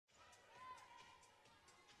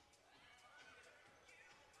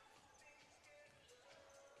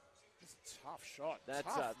Tough shot.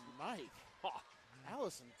 That's tough, mate. Oh,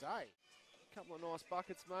 Alison Day. couple of nice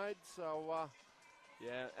buckets made. So,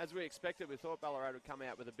 yeah, as we expected, we thought Ballarat would come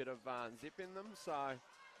out with a bit of zip in them. So,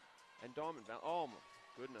 and Diamond Valley, oh my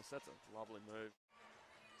goodness, that's a lovely move.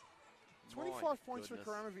 25 points for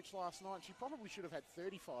Karamovic last night. She probably should have had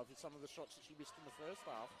 35 with some of the shots that she missed in the first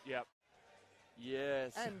half. Yep.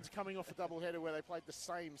 Yes. And coming off a doubleheader where they played the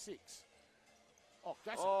same 6. Oh,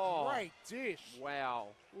 that's a great dish. Wow.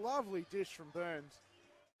 Lovely dish from Burns.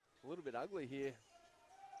 A little bit ugly here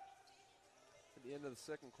at the end of the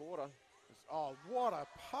second quarter. Oh, what a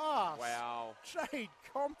pass. Wow. Jade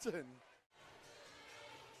Compton.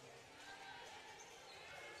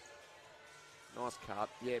 Nice cut.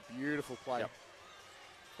 Yeah, beautiful play. Yep.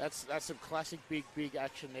 That's some classic big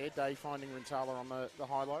action there. Day finding Rintala on the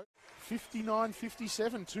high low.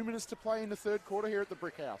 59-57, 2 minutes to play in the third quarter here at the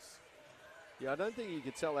Brick House. Yeah, I don't think you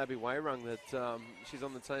could tell Abby Wayrung that she's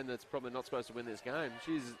on the team that's probably not supposed to win this game.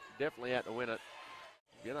 She's definitely out to win it.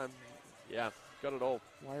 You know, yeah, got it all.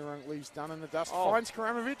 Wayrung leaves Dunn in the dust. Finds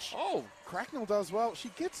Karamovic. Oh. Cracknell does well. She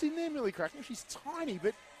gets in there, Millie Cracknell. She's tiny,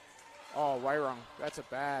 but... Oh, Wayrung. That's a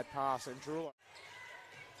bad pass. And Drula.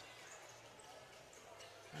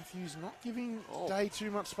 Matthews not giving Day too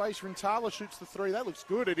much space. Rintala shoots the 3. That looks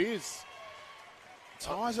good. It is.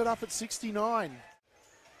 Ties it up at 69.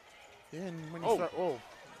 Yeah, and when you throw...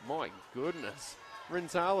 My goodness.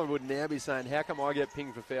 Rintala would now be saying, how come I get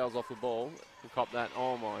pinged for fouls off the ball? And cop that.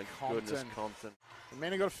 Oh, my goodness, Compton. The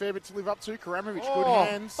men have got a fair bit to live up to. Karamovic, good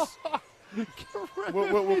hands.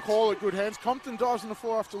 we'll call it good hands. Compton dives on the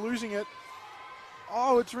floor after losing it.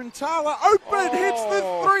 Oh, it's Rintala. Open! Hits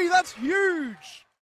the 3. That's huge.